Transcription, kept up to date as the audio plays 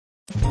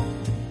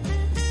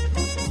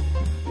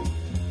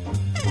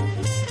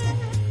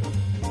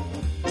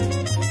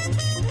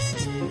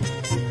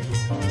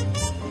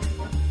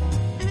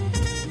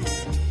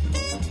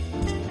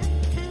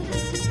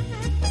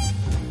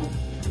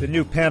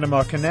new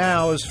Panama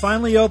Canal is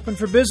finally open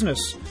for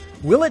business.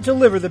 Will it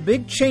deliver the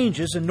big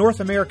changes in North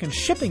American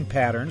shipping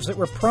patterns that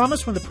were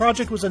promised when the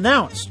project was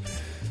announced?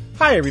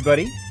 Hi,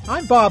 everybody.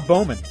 I'm Bob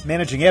Bowman,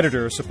 Managing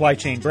Editor of Supply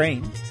Chain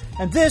Brain,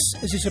 and this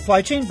is the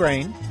Supply Chain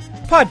Brain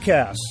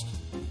podcast.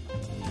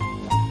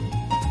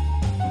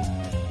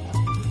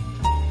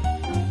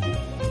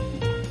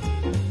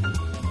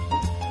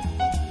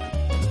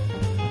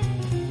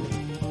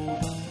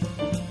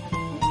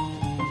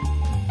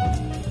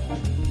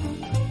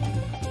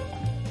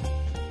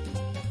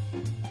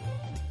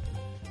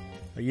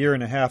 A year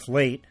and a half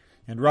late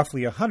and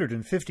roughly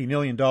 $150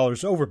 million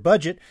over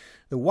budget,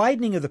 the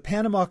widening of the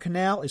Panama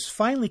Canal is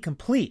finally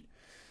complete.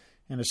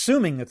 And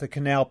assuming that the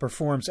canal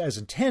performs as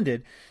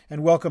intended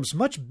and welcomes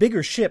much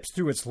bigger ships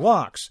through its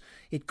locks,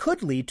 it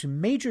could lead to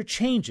major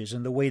changes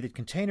in the way that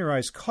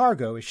containerized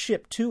cargo is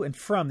shipped to and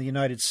from the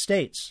United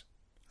States.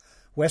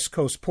 West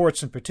Coast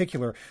ports in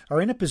particular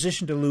are in a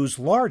position to lose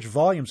large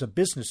volumes of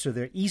business to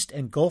their East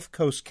and Gulf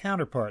Coast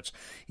counterparts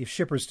if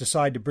shippers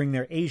decide to bring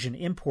their Asian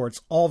imports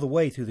all the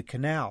way through the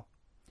canal.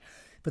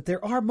 But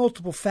there are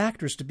multiple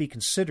factors to be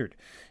considered,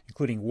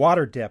 including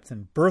water depth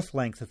and berth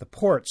length at the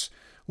ports,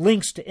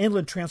 links to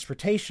inland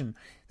transportation,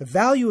 the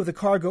value of the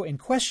cargo in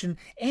question,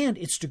 and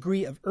its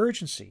degree of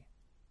urgency.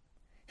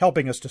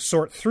 Helping us to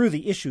sort through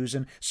the issues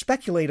and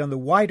speculate on the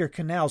wider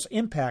canal's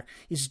impact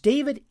is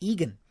David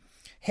Egan,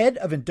 Head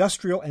of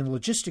Industrial and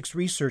Logistics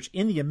Research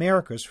in the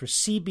Americas for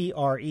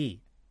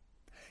CBRE.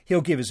 He'll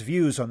give his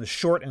views on the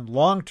short and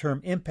long-term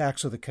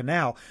impacts of the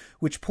canal,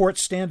 which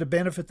ports stand to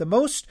benefit the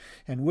most,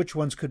 and which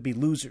ones could be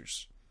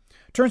losers.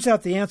 Turns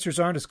out the answers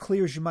aren't as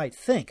clear as you might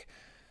think.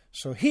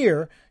 So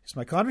here is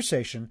my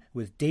conversation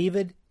with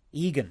David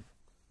Egan.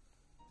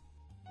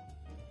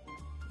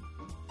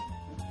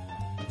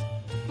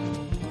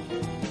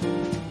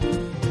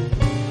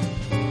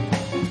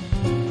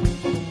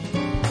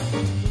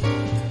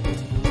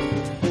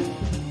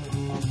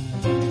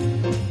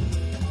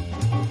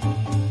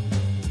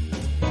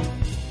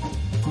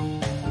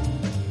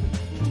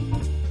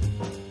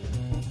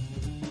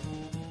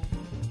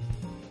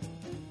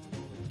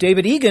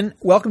 David Egan,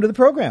 welcome to the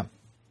program.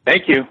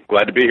 Thank you.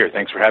 Glad to be here.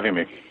 Thanks for having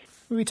me.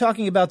 We'll be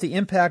talking about the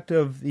impact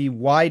of the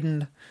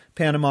widened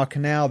Panama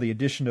Canal, the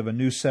addition of a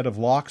new set of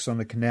locks on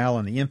the canal,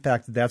 and the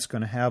impact that that's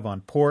going to have on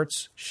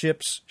ports,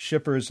 ships,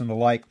 shippers, and the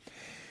like.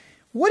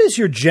 What is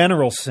your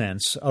general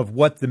sense of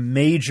what the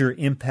major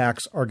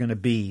impacts are going to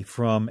be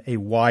from a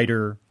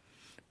wider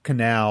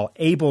canal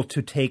able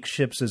to take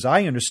ships, as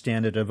I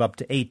understand it, of up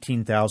to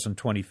 18,000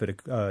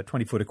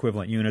 20-foot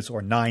equivalent units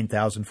or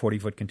 9,000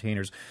 40-foot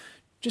containers?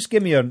 Just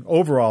give me an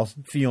overall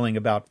feeling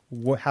about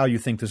how you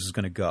think this is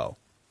going to go.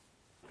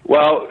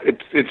 Well,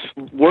 it's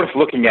worth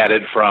looking at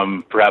it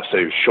from perhaps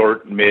a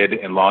short, mid,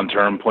 and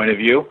long-term point of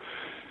view.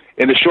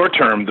 In the short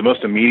term, the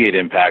most immediate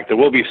impact, there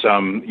will be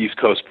some East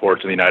Coast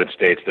ports in the United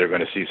States that are going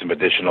to see some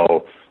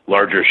additional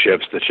larger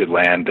ships that should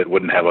land that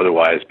wouldn't have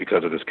otherwise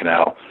because of this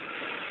canal.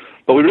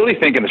 But we really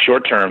think in the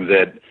short term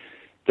that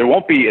there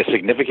won't be a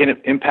significant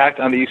impact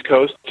on the East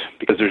Coast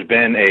because there's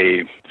been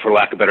for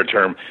lack of a better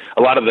term,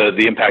 a lot of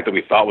the impact that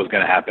we thought was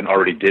going to happen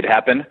already did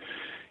happen.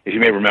 If you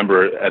may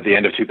remember, at the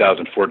end of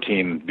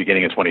 2014,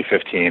 beginning of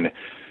 2015,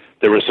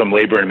 there were some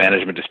labor and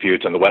management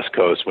disputes on the West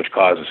Coast, which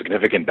caused a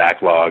significant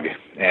backlog,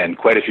 and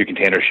quite a few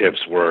container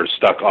ships were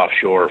stuck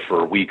offshore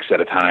for weeks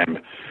at a time,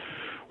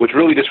 which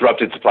really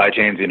disrupted supply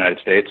chains in the United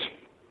States.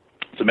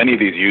 So many of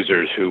these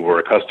users who were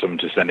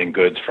accustomed to sending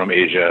goods from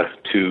Asia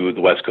to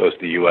the West Coast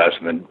of the U.S.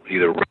 and then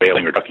either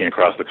railing or trucking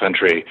across the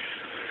country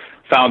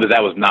found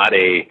that was not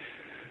a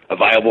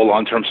viable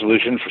long-term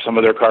solution for some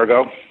of their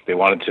cargo. They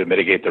wanted to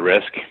mitigate the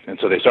risk, and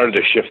so they started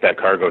to shift that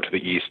cargo to the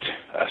east,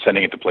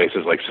 sending it to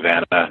places like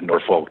Savannah,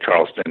 Norfolk,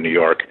 Charleston, New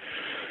York,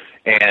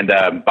 and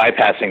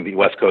bypassing the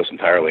West Coast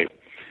entirely.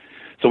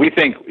 So we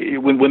think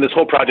when this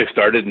whole project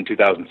started in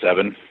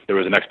 2007, there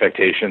was an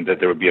expectation that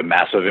there would be a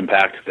massive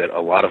impact, that a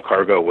lot of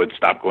cargo would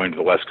stop going to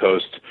the West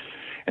Coast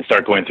and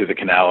start going through the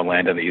canal and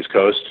land on the East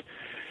Coast.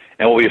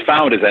 And what we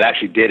found is that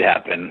actually did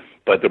happen,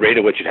 but the rate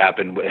at which it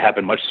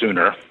happened much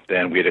sooner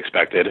than we had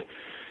expected.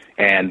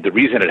 And the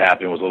reason it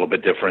happened was a little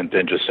bit different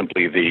than just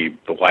simply the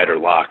wider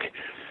lock.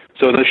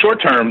 So in the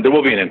short term, there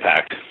will be an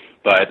impact.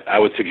 But I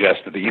would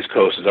suggest that the East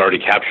Coast has already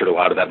captured a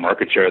lot of that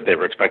market share that they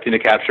were expecting to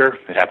capture.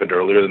 It happened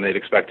earlier than they'd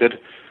expected.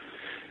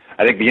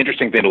 I think the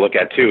interesting thing to look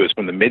at, too, is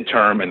from the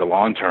midterm and the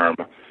long term,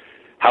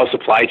 how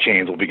supply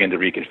chains will begin to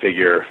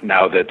reconfigure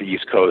now that the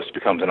East Coast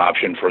becomes an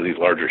option for these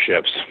larger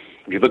ships.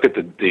 If you look at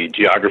the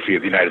geography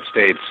of the United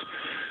States,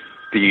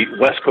 the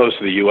West Coast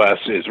of the U.S.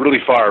 is really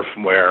far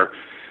from where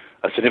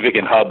a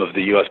significant hub of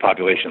the U.S.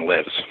 population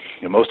lives.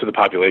 Most of the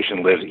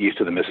population lives east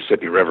of the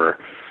Mississippi River.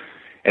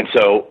 And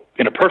so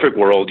in a perfect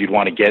world, you'd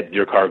want to get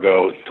your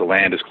cargo to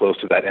land as close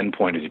to that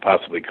endpoint as you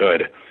possibly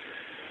could.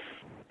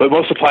 But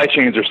most supply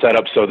chains are set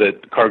up so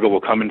that cargo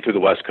will come in through the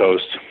West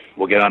Coast,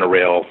 will get on a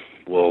rail,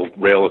 will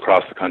rail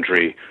across the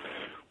country,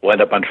 will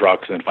end up on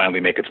trucks, and finally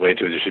make its way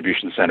to a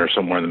distribution center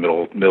somewhere in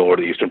the middle or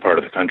the eastern part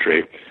of the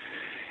country.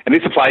 And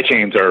these supply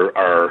chains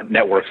are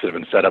networks that have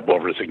been set up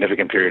over a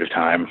significant period of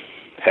time,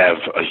 have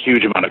a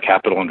huge amount of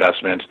capital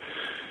investment.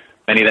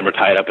 Many of them are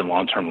tied up in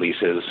long-term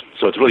leases,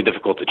 so it's really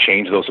difficult to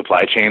change those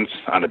supply chains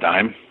on a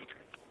dime.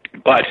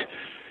 But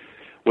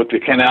with the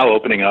canal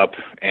opening up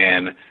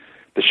and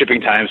the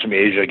shipping times from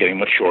Asia getting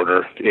much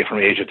shorter, from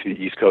Asia to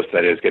the East Coast,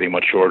 that is, getting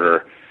much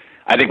shorter,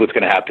 I think what's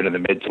going to happen in the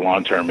mid to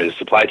long term is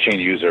supply chain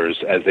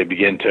users, as they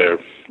begin to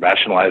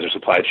rationalize their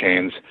supply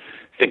chains,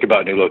 think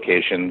about new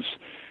locations,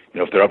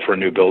 if they're up for a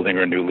new building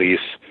or a new lease,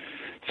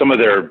 some of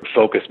their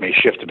focus may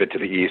shift a bit to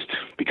the east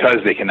because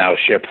they can now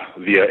ship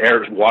via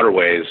air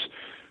waterways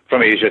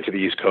from Asia to the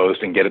East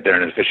Coast and get it there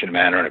in an efficient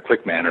manner and a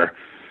quick manner.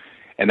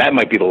 And that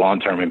might be the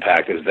long-term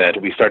impact, is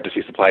that we start to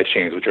see supply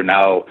chains, which are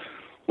now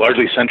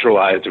largely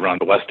centralized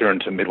around the western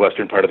to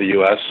midwestern part of the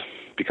U.S.,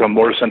 become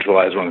more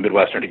centralized around the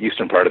midwestern to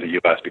eastern part of the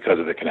U.S. because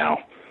of the canal.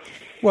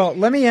 Well,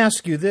 let me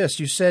ask you this.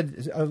 You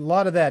said a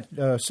lot of that,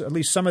 at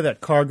least some of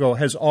that cargo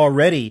has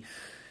already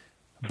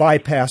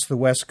bypassed the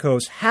West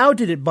Coast. How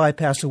did it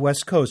bypass the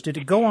West Coast? Did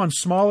it go on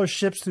smaller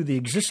ships through the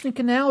existing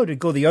canal, or did it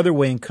go the other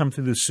way and come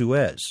through the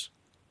Suez?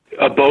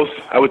 Both,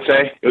 I would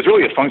say. It was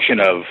really a function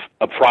of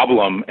a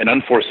problem, an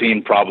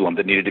unforeseen problem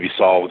that needed to be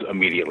solved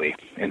immediately.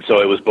 And so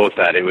it was both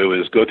that. It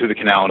was go through the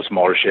canal in a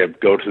smaller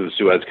ship, go to the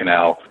Suez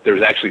Canal.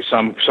 There's actually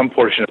some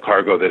portion of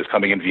cargo that is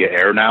coming in via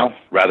air now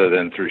rather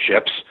than through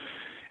ships.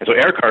 And so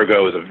air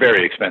cargo is a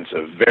very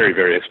expensive, very,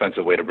 very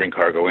expensive way to bring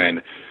cargo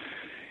in.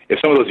 If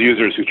some of those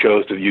users who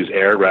chose to use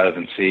air rather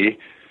than sea,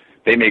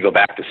 they may go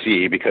back to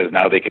sea because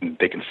now they can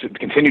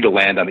continue to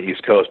land on the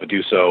East Coast, but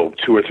do so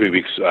 2 or 3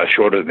 weeks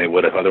shorter than they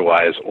would have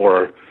otherwise,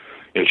 or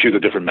choose a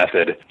different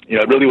method.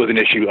 It really was an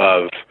issue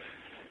of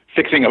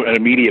fixing an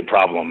immediate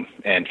problem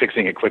and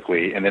fixing it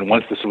quickly. And then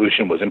once the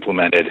solution was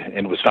implemented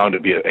and was found to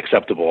be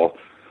acceptable,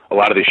 a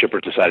lot of these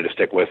shippers decided to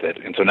stick with it.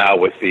 And so now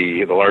with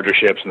the larger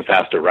ships and the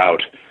faster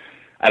route,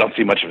 I don't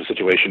see much of a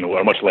situation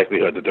or much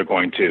likelihood that they're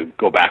going to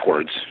go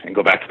backwards and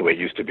go back to the way it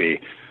used to be.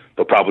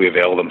 They'll probably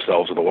avail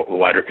themselves of the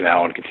wider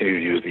canal and continue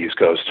to use the East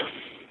Coast.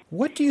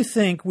 What do you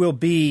think will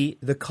be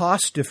the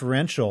cost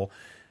differential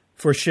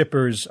for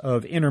shippers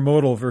of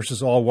intermodal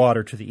versus all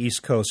water to the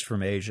East Coast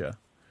from Asia?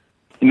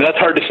 That's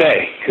hard to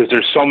say because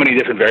there's so many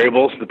different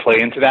variables that play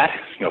into that.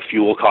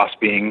 Fuel cost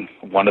being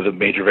one of the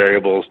major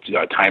variables,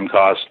 time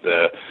cost,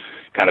 the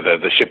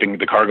shipping,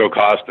 the cargo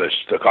cost,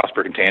 the cost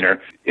per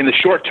container. In the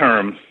short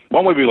term,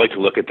 one way we like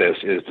to look at this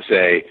is to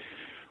say,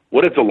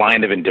 what is the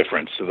line of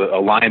indifference? So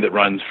a line that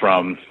runs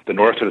from the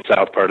north to the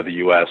south part of the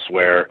U.S.,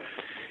 where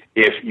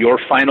if your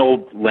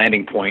final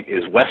landing point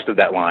is west of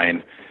that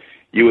line,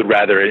 you would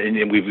rather,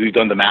 and we've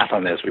done the math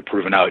on this, we've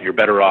proven out, you're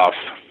better off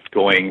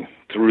going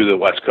through the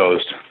West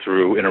Coast,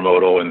 through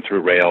intermodal and through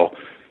rail,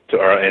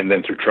 and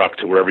then through truck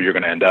to wherever you're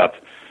going to end up.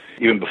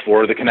 Even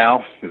before the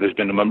canal, there's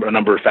been a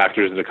number of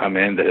factors that have come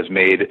in that has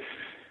made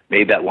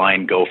that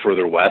line go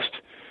further west.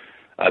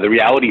 The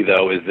reality,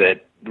 though, is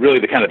that really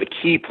the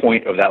key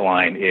point of that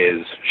line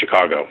is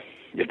Chicago.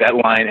 If that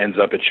line ends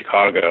up at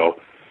Chicago,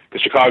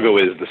 because Chicago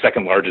is the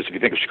second largest, if you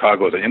think of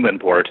Chicago as an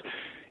inland port,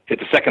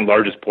 it's the second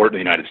largest port in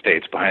the United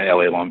States behind the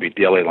LA Long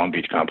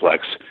Beach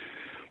complex.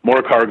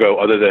 More cargo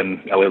other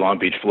than LA Long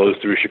Beach flows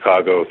through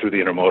Chicago, through the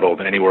intermodal,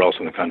 than anywhere else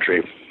in the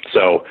country.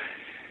 So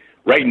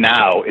right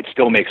now, it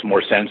still makes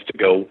more sense to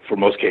go, for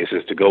most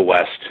cases, to go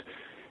west,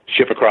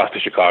 ship across to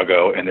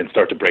Chicago, and then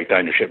start to break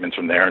down your shipments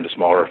from there into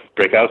smaller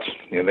breakouts,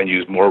 then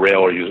use more rail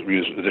or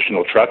use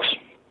additional trucks.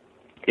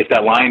 If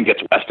that line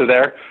gets west of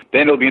there,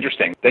 then it'll be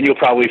interesting. Then you'll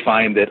probably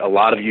find that a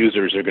lot of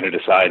users are going to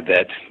decide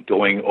that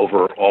going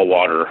over all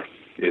water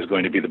is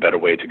going to be the better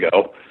way to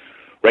go.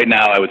 Right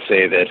now, I would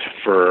say that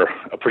for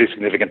a pretty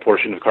significant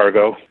portion of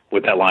cargo,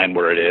 with that line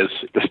where it is,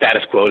 the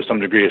status quo to some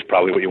degree is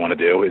probably what you want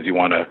to do. Is you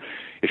want to,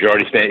 if you're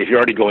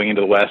already going into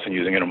the west and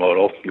using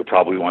intermodal, you'll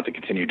probably want to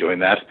continue doing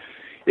that.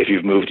 If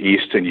you've moved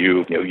east and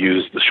you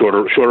use the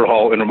shorter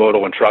haul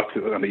intermodal and truck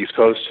on the East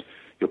Coast,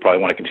 you'll probably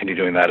want to continue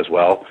doing that as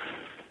well.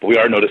 But we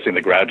are noticing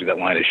that gradually that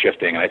line is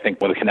shifting, and I think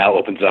when the canal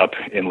opens up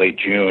in late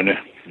June,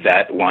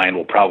 that line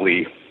will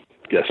probably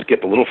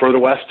skip a little further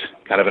west,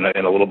 kind of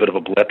in a little bit of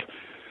a blip.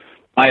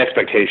 My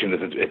expectation is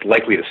it's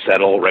likely to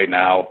settle right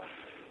now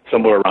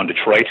somewhere around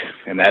Detroit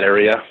in that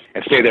area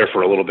and stay there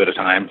for a little bit of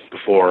time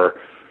before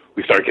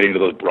we start getting to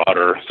those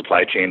broader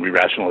supply chain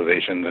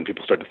re-rationalizations and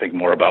people start to think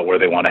more about where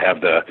they want to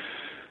have the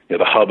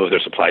hub of their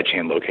supply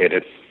chain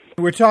located.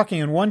 We're talking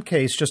in one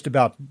case just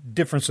about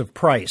difference of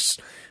price,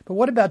 but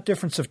what about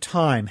difference of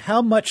time?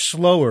 How much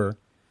slower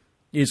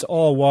is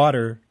all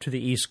water to the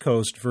East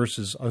Coast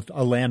versus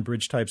a land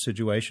bridge type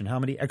situation? How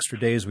many extra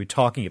days are we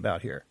talking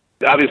about here?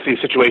 Obviously,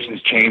 situations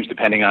change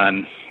depending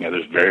on,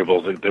 there's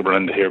variables that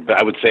run into here, but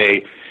I would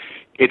say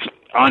it's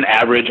on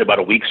average about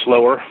a week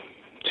slower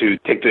to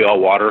take the all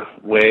water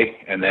way,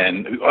 and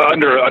then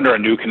under a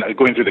new canal,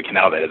 going through the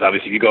canal. That is,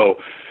 obviously, if you go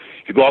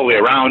all the way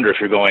around, or if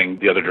you're going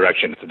the other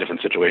direction, it's a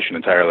different situation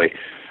entirely.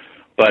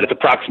 But it's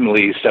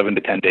approximately 7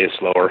 to 10 days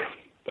slower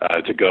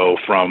to go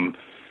from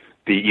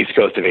the east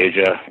coast of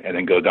Asia and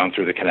then go down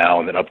through the canal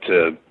and then up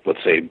to,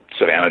 let's say,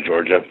 Savannah,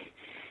 Georgia.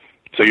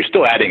 So you're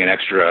still adding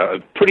a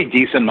pretty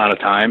decent amount of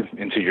time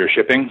into your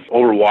shipping.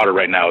 Over water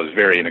right now is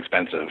very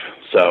inexpensive.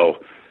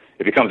 So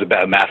it becomes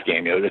a math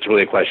game. It's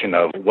really a question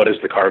of what is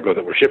the cargo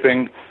that we're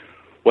shipping?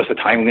 What's the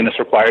timeliness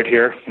required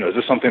here? Is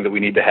this something that we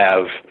need to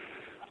have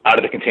out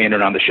of the container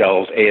and on the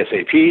shelves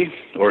ASAP,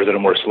 or is it a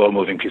more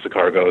slow-moving piece of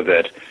cargo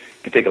that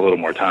can take a little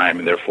more time,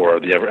 and therefore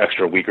the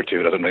extra week or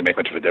two doesn't really make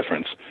much of a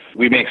difference?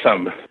 We make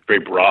some very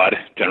broad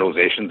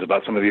generalizations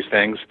about some of these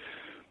things,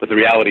 but the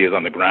reality is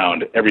on the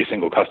ground, every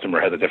single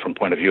customer has a different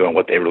point of view on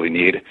what they really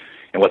need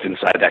and what's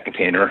inside that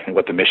container and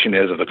what the mission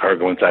is of the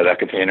cargo inside that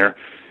container,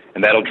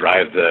 and that'll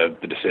drive the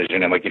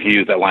decision. And like if you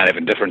use that line of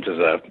indifference as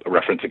a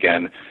reference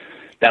again,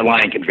 that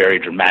line can vary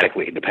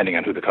dramatically depending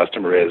on who the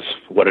customer is,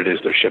 what it is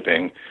they're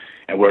shipping,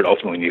 and where it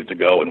ultimately needs to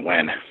go and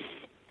when.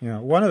 Yeah,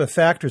 one of the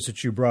factors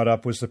that you brought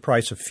up was the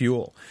price of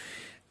fuel.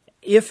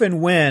 If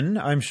and when,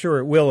 I'm sure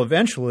it will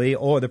eventually,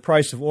 or the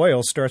price of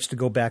oil starts to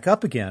go back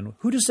up again,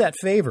 who does that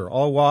favor,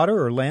 all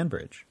water or land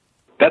bridge?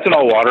 That's an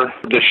all water.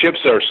 The ships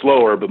are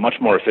slower but much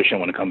more efficient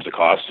when it comes to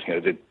cost.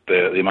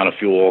 The amount of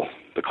fuel,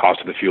 the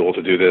cost of the fuel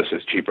to do this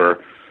is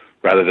cheaper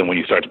rather than when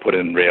you start to put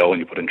in rail and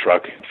you put in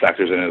truck,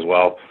 factors in as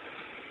well.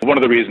 One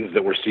of the reasons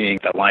that we're seeing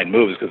that line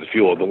move is because of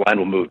fuel. The line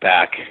will move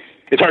back.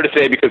 It's hard to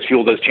say because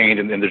fuel does change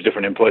and there's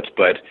different inputs,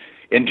 but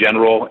in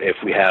general, if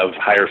we have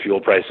higher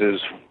fuel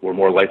prices, we're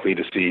more likely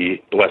to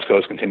see the West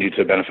Coast continue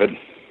to benefit.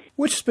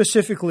 Which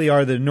specifically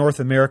are the North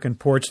American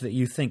ports that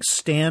you think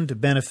stand to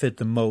benefit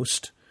the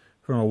most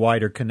from a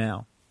wider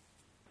canal?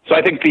 So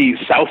I think the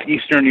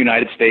southeastern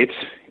United States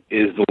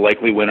is the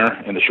likely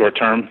winner in the short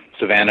term.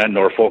 Savannah,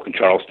 Norfolk, and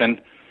Charleston.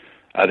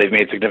 They've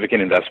made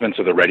significant investments,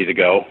 so they're ready to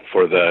go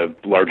for the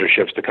larger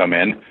ships to come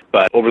in.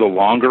 But over the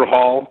longer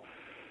haul,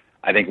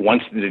 I think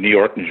once the New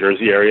York, New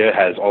Jersey area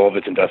has all of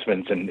its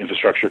investments and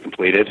infrastructure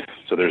completed,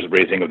 so there's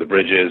raising of the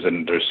bridges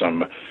and there's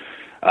some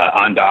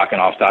on-dock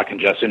and off-dock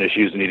congestion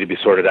issues that need to be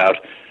sorted out,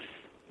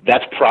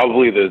 that's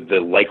probably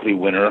the likely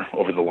winner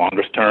over the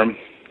longest term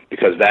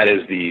because that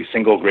is the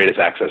single greatest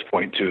access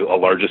point to a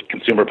largest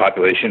consumer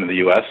population in the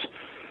U.S.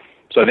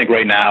 So I think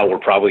right now we're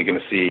probably going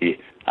to see,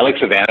 I like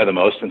Savannah the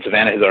most, and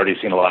Savannah has already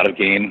seen a lot of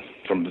gain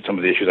from some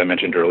of the issues I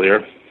mentioned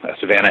earlier.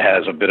 Savannah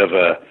has a bit of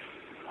a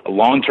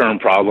long-term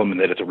problem in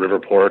that it's a river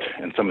port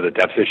and some of the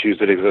depth issues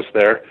that exist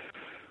there.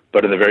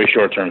 But in the very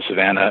short term,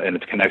 Savannah and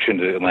its connection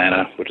to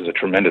Atlanta, which is a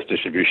tremendous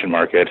distribution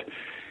market,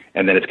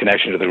 and then its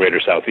connection to the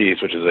greater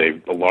Southeast, which is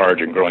a large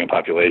and growing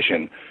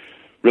population,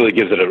 really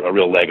gives it a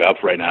real leg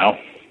up right now.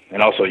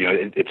 And also,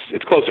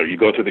 it's closer. You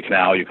go through the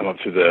canal, you come up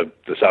through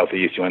the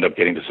Southeast, you end up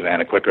getting to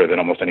Savannah quicker than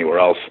almost anywhere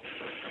else.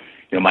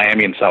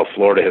 Miami and South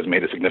Florida has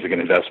made a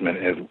significant investment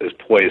and is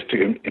poised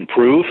to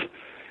improve.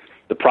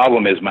 The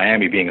problem is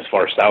Miami being as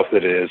far south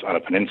as it is on a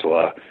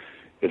peninsula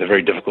is a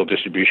very difficult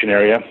distribution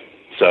area.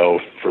 So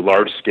for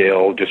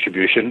large-scale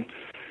distribution,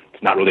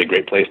 it's not really a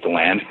great place to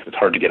land. It's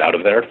hard to get out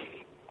of there.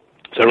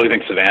 So I really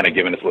think Savannah,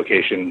 given its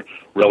location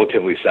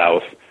relatively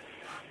south,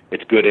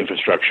 it's good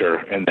infrastructure,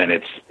 and then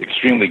it's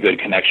extremely good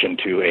connection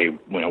to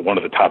one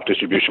of the top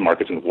distribution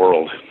markets in the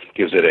world,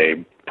 gives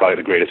it probably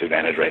the greatest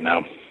advantage right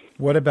now.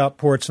 What about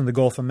ports in the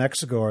Gulf of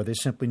Mexico? Are they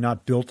simply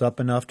not built up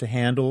enough to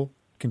handle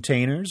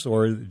containers,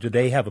 or do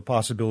they have a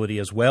possibility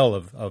as well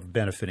of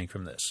benefiting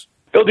from this?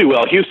 They'll do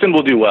well. Houston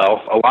will do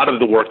well. A lot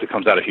of the work that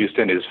comes out of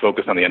Houston is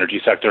focused on the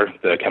energy sector,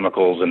 the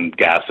chemicals and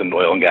gas and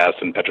oil and gas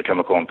and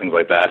petrochemical and things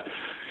like that.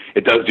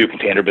 It does do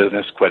container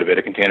business, quite a bit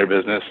of container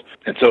business.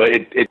 And so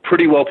it's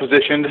pretty well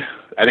positioned.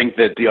 I think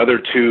that the other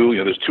two,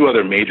 there's two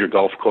other major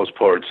Gulf Coast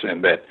ports,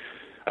 and that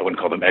I wouldn't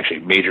call them actually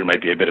major,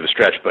 might be a bit of a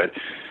stretch, but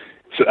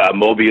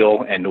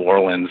Mobile and New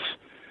Orleans,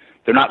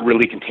 they're not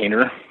really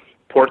container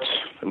ports,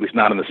 at least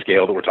not on the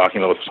scale that we're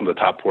talking about with some of the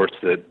top ports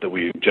that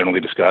we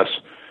generally discuss.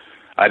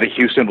 I think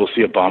Houston will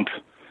see a bump,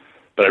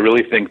 but I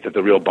really think that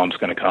the real bump's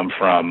going to come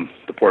from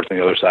the ports on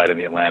the other side in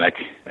the Atlantic,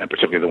 and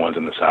particularly the ones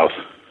in the south.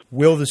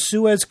 Will the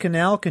Suez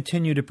Canal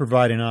continue to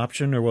provide an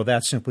option, or will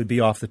that simply be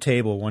off the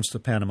table once the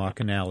Panama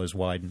Canal is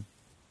widened?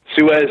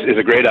 Suez is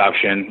a great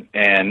option,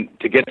 and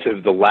to get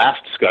to the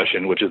last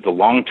discussion, which is the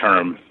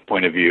long-term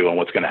point of view on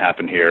what's going to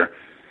happen here,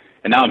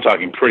 and now I'm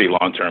talking pretty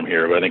long-term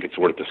here, but I think it's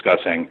worth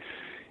discussing,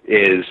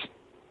 is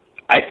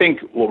I think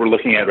what we're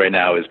looking at right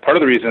now is part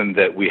of the reason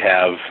that we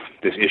have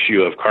this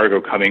issue of cargo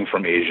coming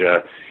from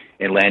Asia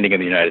and landing in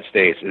the United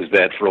States is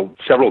that for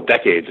several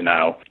decades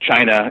now,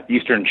 China,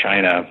 Eastern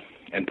China,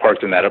 and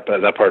parts in that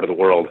part of the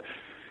world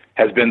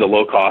has been the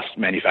low-cost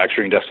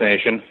manufacturing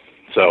destination.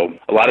 So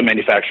a lot of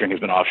manufacturing has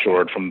been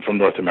offshored from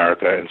North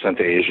America and sent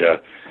to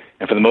Asia,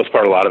 and for the most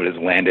part, a lot of it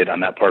has landed on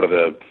that part of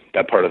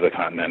the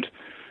continent,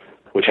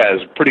 which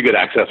has pretty good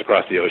access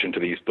across the ocean to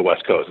the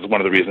West Coast. It's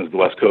one of the reasons the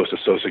West Coast is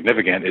so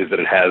significant is that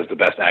it has the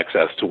best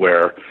access to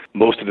where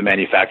most of the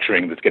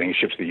manufacturing that's getting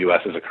shipped to the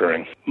U.S. is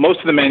occurring. Most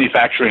of the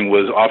manufacturing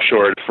was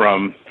offshored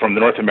from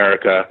North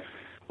America,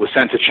 was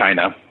sent to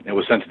China, and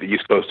was sent to the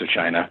east coast of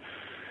China.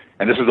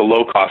 And this is the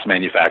low-cost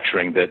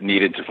manufacturing that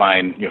needed to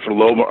find, for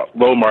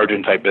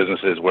low-margin type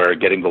businesses where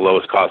getting the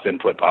lowest cost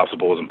input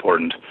possible was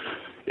important.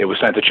 It was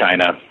sent to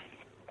China.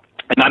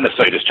 and not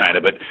necessarily just China,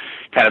 but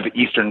kind of the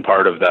eastern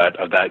part of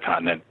that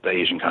continent, the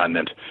Asian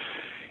continent.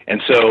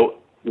 And so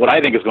what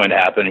I think is going to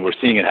happen, and we're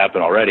seeing it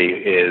happen already,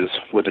 is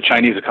with the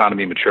Chinese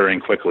economy maturing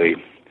quickly,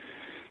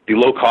 the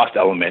low-cost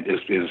element is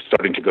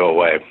starting to go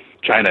away.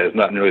 China is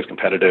not nearly as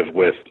competitive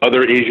with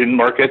other Asian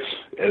markets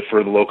as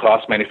for the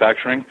low-cost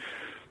manufacturing.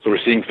 So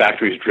we're seeing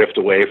factories drift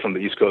away from the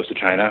East Coast of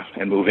China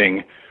and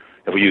moving,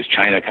 if we use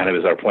China kind of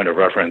as our point of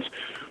reference,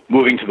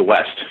 moving to the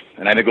West.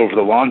 And I think over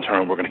the long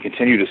term, we're going to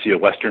continue to see a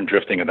Western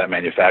drifting of that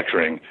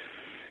manufacturing,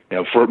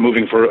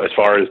 moving as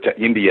far as to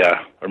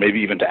India or maybe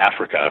even to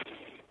Africa.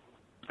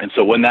 And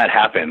so when that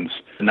happens,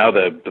 now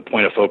the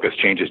point of focus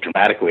changes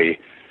dramatically,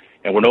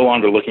 and we're no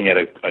longer looking at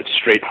a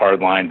straight hard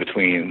line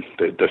between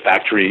the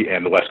factory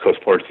and the West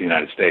Coast ports of the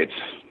United States.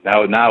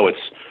 Now it's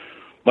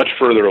much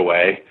further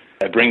away.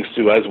 It brings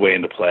Suezway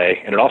into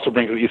play, and it also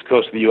brings the East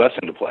Coast of the U.S.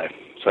 into play.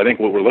 So I think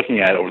what we're looking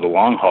at over the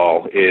long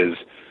haul is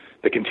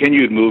the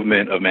continued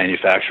movement of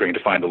manufacturing to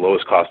find the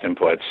lowest cost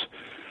inputs,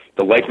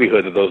 the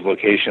likelihood that those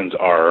locations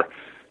are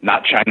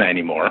not China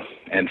anymore,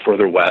 and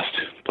further west,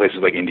 places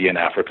like India and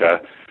Africa,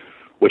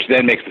 which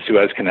then makes the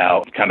Suez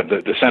Canal kind of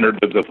the center,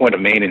 the point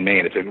of Maine in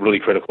Maine. It's a really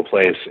critical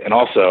place. And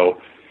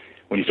also,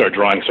 when you start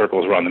drawing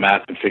circles around the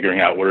map and figuring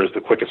out where is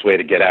the quickest way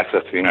to get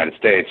access to the United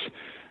States,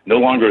 no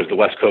longer is the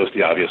West Coast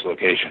the obvious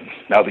location.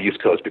 Now the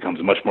East Coast becomes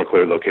a much more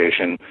clear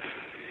location.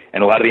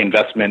 And a lot of the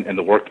investment and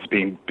the work that's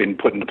been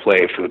put into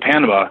play for the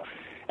Panama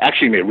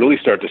actually may really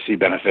start to see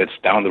benefits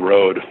down the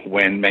road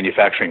when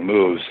manufacturing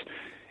moves.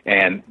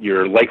 And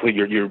your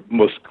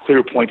most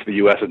clear point to the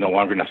U.S. is no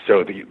longer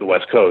necessarily the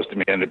West Coast. It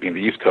may end up being the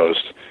East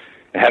Coast.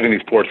 And having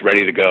these ports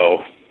ready to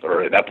go,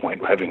 or at that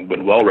point having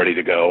been well ready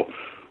to go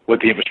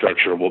with the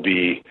infrastructure, will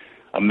be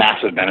a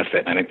massive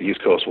benefit. And I think the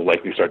East Coast will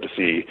likely start to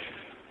see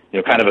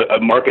kind of a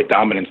market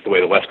dominance the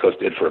way the West Coast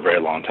did for a very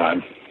long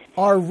time.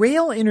 Are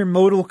rail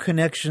intermodal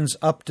connections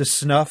up to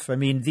snuff? I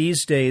mean,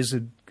 these days,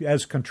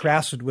 as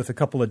contrasted with a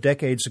couple of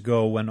decades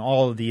ago when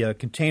all of the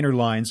container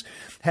lines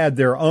had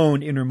their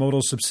own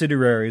intermodal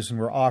subsidiaries and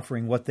were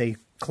offering what they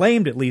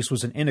claimed at least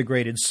was an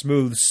integrated,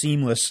 smooth,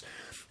 seamless,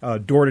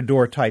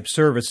 door-to-door type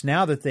service.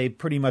 Now that they've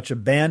pretty much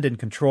abandoned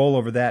control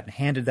over that and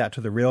handed that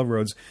to the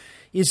railroads,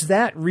 is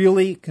that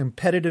really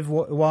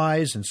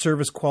competitive-wise and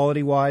service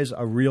quality-wise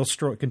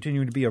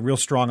continuing to be a real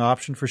strong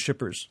option for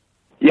shippers?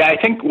 Yeah, I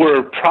think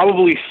we're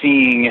probably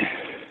seeing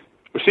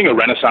a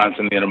renaissance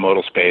in the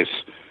intermodal space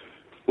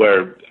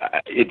where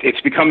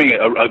it's becoming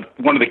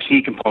one of the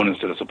key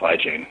components to the supply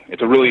chain.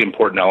 It's a really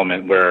important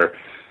element where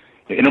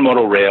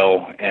intermodal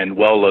rail and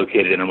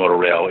well-located intermodal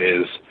rail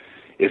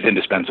is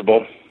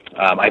indispensable.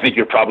 I think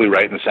you're probably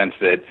right in the sense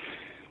that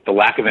the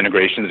lack of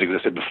integration that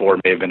existed before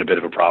may have been a bit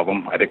of a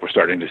problem. I think we're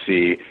starting to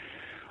see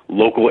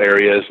local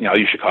areas. I'll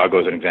use Chicago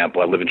as an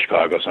example. I live in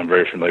Chicago, so I'm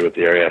very familiar with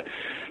the area.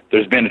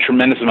 There's been a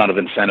tremendous amount of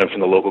incentive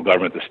from the local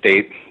government, the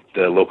state,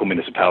 the local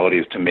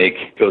municipalities to make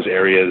those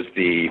areas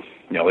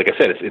like I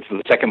said, it's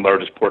the second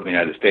largest port in the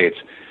United States.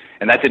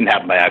 And that didn't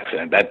happen by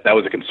accident. That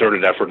was a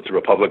concerted effort through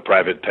a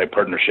public-private type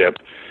partnership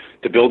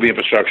to build the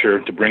infrastructure,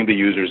 to bring the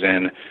users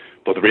in,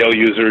 both rail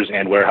users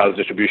and warehouse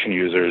distribution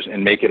users,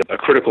 and make it a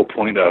critical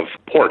point of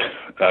port,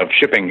 of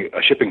shipping,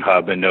 a shipping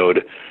hub and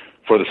node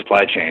for the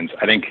supply chains.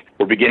 I think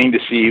we're beginning to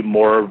see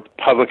more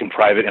public and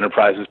private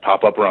enterprises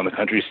pop up around the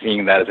country,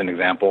 seeing that as an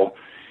example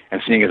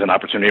and seeing it as an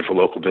opportunity for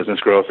local business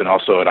growth and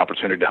also an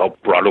opportunity to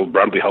help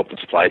broadly help the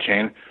supply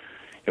chain.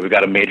 And we've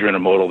got a major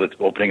intermodal that's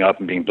opening up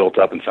and being built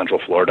up in Central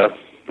Florida.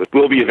 It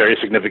will be a very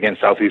significant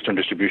southeastern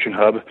distribution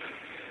hub.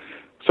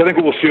 So I think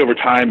what we'll see over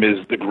time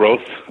is the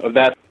growth of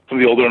that. Some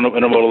of the older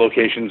intermodal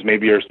locations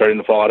maybe are starting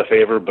to fall out of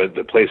favor, but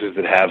the places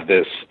that have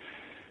this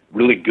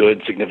really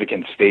good,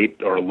 significant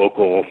state or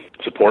local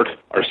support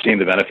are seeing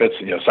the benefits.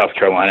 South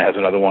Carolina has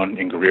another one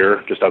in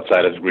Greer, just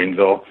outside of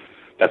Greenville.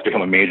 That's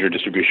become a major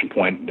distribution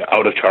point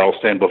out of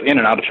Charleston, both in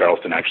and out of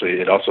Charleston,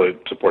 actually. It also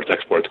supports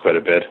exports quite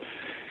a bit.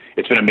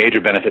 It's been a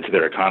major benefit to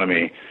their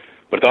economy,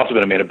 but it's also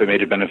been a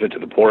major benefit to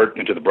the port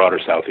and to the broader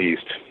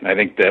Southeast. And I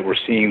think that we're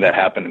seeing that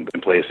happen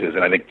in places,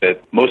 and I think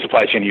that most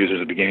supply chain users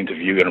are beginning to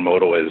view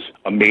intermodal as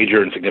a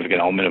major and significant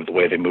element of the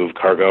way they move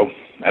cargo.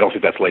 I don't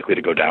think that's likely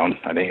to go down.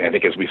 I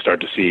think as we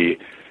start to see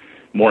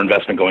more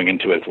investment going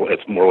into it,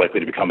 it's more likely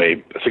to become a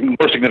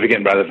more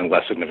significant rather than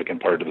less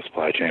significant part of the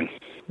supply chain.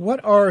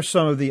 What are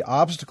some of the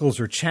obstacles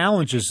or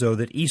challenges, though,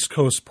 that East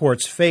Coast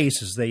ports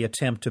face as they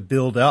attempt to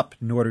build up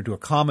in order to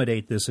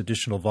accommodate this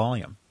additional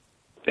volume?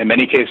 In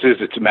many cases,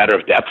 it's a matter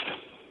of depth.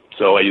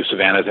 So I use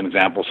Savannah as an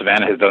example.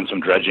 Savannah has done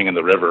some dredging in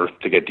the river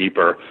to get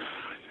deeper,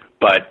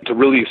 but to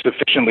really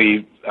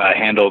sufficiently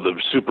handle the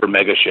super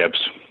mega ships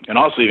and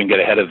also even get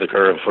ahead of the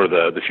curve for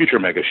the future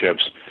mega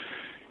ships,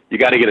 you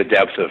got to get a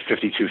depth of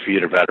 52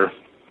 feet or better.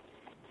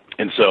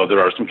 And so there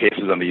are some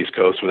cases on the East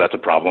Coast where that's a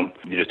problem.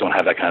 You just don't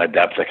have that kind of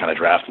depth, that kind of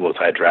draft, low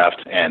tide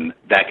draft, and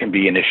that can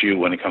be an issue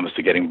when it comes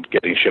to getting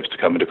ships to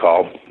come into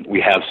call. We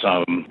have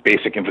some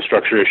basic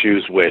infrastructure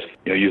issues with,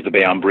 use the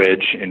Bayonne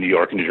Bridge in New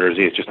York and New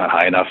Jersey. It's just not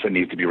high enough. It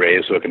needs to be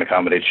raised so it can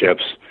accommodate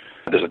ships.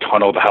 There's a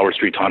tunnel, the Howard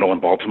Street Tunnel in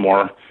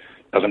Baltimore,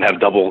 doesn't have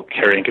double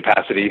carrying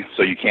capacity,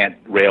 so you can't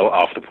rail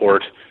off the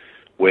port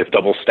with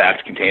double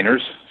stacked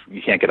containers.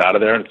 You can't get out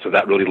of there, so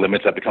that really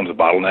limits, that becomes a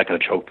bottleneck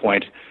and a choke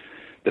point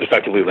that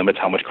effectively limits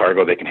how much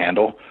cargo they can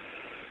handle.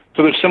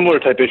 So there's similar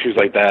type issues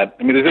like that.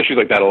 I mean, there's issues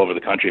like that all over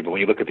the country, but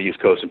when you look at the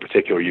East Coast in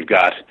particular, you've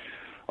got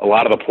a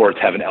lot of the ports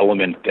have an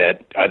element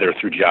that either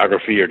through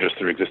geography or just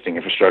through existing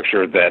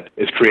infrastructure that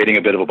is creating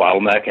a bit of a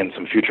bottleneck and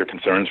some future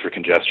concerns for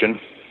congestion.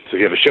 So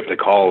you have a ship that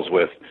calls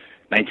with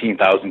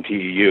 19,000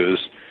 TEUs,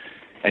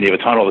 and you have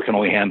a tunnel that can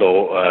only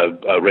handle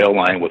a rail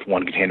line with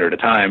one container at a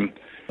time.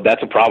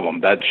 That's a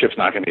problem. That ship's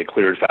not going to get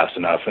cleared fast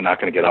enough and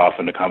not going to get off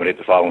and accommodate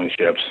the following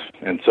ships.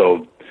 And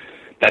so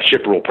that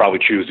shipper will probably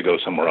choose to go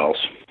somewhere else.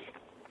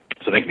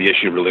 So I think the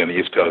issue really on the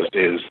East Coast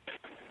is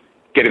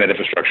getting that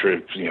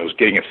infrastructure,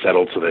 getting it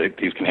settled so that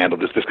these can handle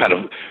this kind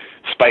of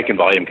spike in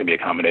volume can be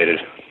accommodated.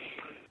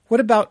 What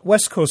about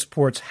West Coast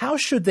ports? How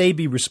should they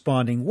be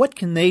responding? What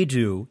can they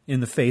do in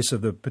the face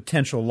of the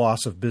potential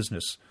loss of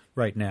business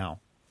right now?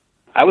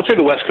 I would say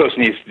the West Coast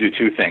needs to do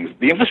two things.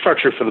 The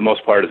infrastructure, for the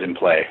most part, is in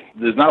play.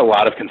 There's not a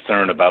lot of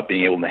concern about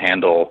being able to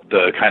handle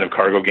the kind of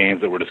cargo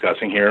gains that we're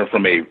discussing here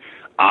from a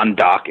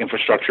on-dock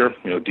infrastructure.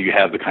 Do you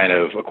have the kind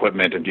of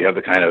equipment and do you have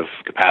the kind of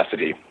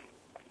capacity?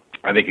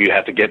 I think you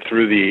have to get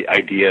through the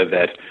idea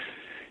that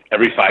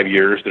every 5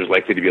 years there's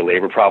likely to be a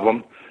labor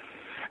problem.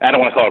 I don't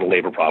want to call it a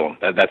labor problem.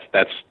 That's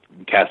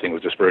casting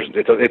with dispersion.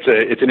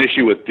 It's an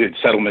issue with the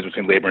settlement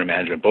between labor and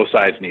management. Both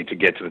sides need to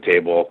get to the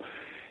table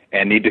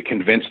and need to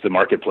convince the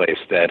marketplace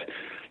that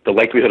the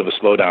likelihood of a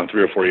slowdown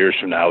 3 or 4 years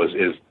from now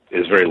is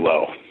very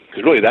low.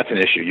 Because really that's an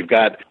issue. You've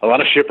got a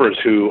lot of shippers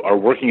who are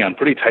working on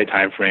pretty tight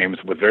time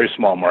frames with very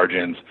small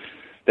margins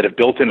that have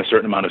built in a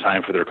certain amount of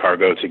time for their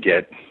cargo to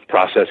get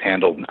processed,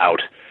 handled, and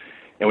out.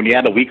 And when you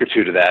add a week or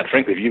two to that,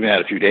 frankly, if you even add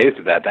a few days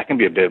to that, that can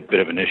be a bit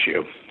of an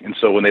issue. And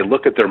so when they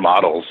look at their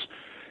models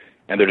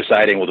and they're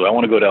deciding, well, do I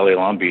want to go to LA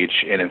Long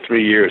Beach, and in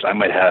 3 years I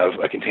might have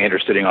a container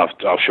sitting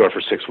offshore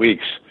for 6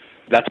 weeks,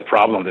 that's a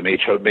problem that may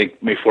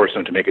force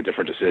them to make a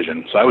different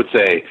decision. So I would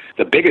say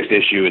the biggest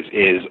issue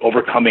is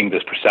overcoming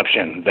this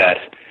perception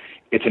that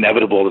it's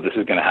inevitable that this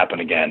is going to happen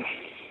again.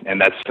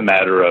 And that's a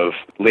matter of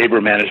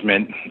labor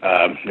management,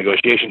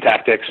 negotiation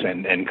tactics,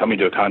 and coming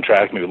to a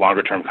contract, maybe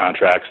longer-term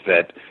contracts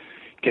that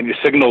can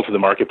signal to the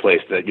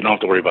marketplace that you don't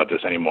have to worry about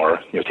this anymore.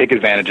 Take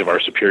advantage of our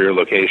superior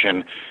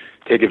location,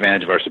 take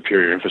advantage of our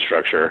superior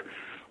infrastructure,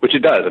 which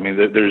it does. I mean,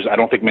 I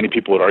don't think many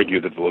people would argue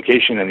that the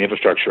location and the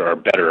infrastructure are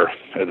better,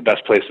 are the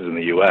best places in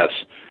the U.S.,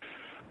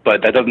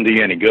 but that doesn't do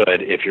you any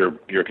good if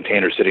your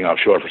container's sitting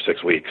offshore for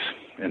 6 weeks.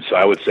 And so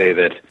I would say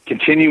that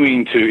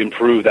continuing to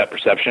improve that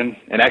perception,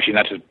 and actually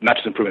not just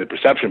improving the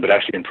perception, but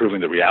actually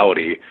improving the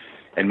reality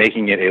and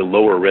making it a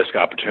lower risk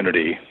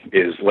opportunity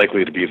is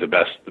likely to be the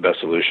best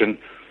solution.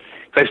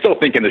 I still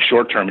think in the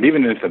short term, and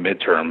even into the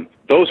midterm,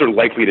 those are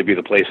likely to be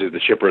the places the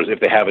shippers, if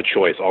they have a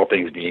choice, all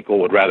things being equal,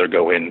 would rather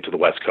go into the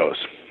West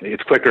Coast.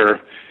 It's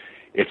quicker,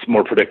 it's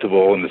more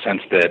predictable in the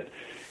sense that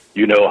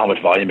you know how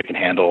much volume it can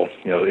handle.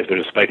 If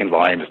there's a spike in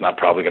volume, it's not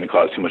probably going to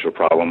cause too much of a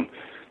problem.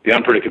 The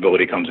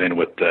unpredictability comes in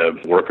with the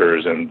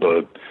workers and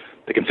the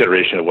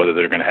consideration of whether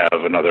they're going to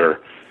have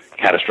another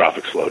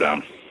catastrophic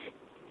slowdown.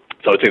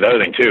 So I'd say the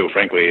other thing, too,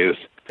 frankly, is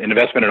an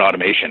investment in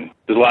automation.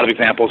 There's a lot of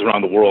examples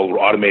around the world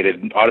where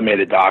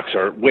automated docks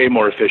are way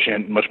more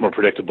efficient, much more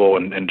predictable,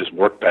 and just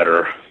work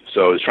better.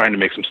 So it's trying to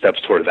make some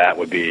steps toward that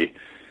would be,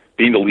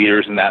 being the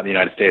leaders in that in the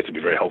United States would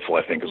be very helpful,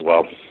 I think, as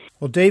well.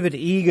 Well, David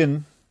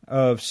Egan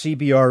of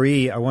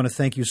CBRE, I want to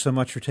thank you so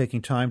much for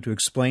taking time to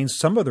explain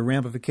some of the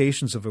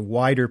ramifications of a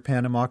wider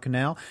Panama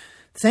Canal.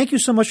 Thank you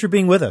so much for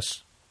being with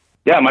us.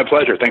 Yeah, my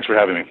pleasure. Thanks for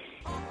having me.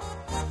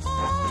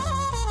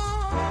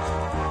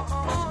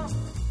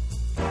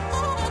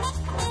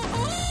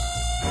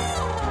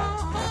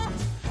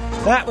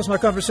 That was my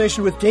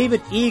conversation with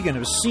David Egan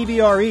of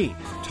CBRE,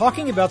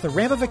 talking about the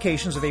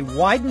ramifications of a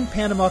widened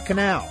Panama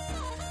Canal.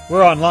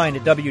 We're online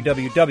at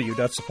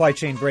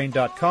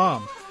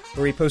www.supplychainbrain.com,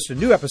 where we post a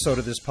new episode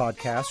of this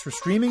podcast for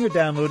streaming or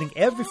downloading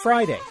every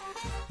Friday.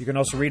 You can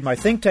also read my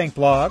think tank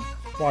blog,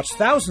 watch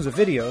thousands of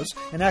videos,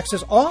 and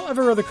access all of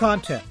our other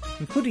content,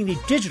 including the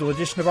digital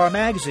edition of our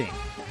magazine.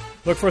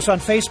 Look for us on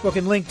Facebook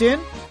and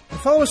LinkedIn, and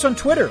follow us on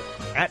Twitter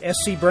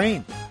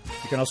 @SCBrain.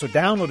 You can also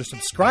download or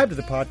subscribe to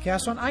the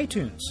podcast on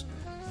iTunes.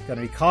 Got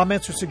any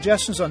comments or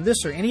suggestions on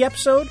this or any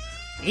episode?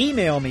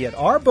 Email me at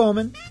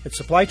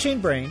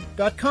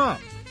rbowman@supplychainbrain.com.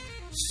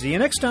 See you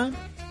next time.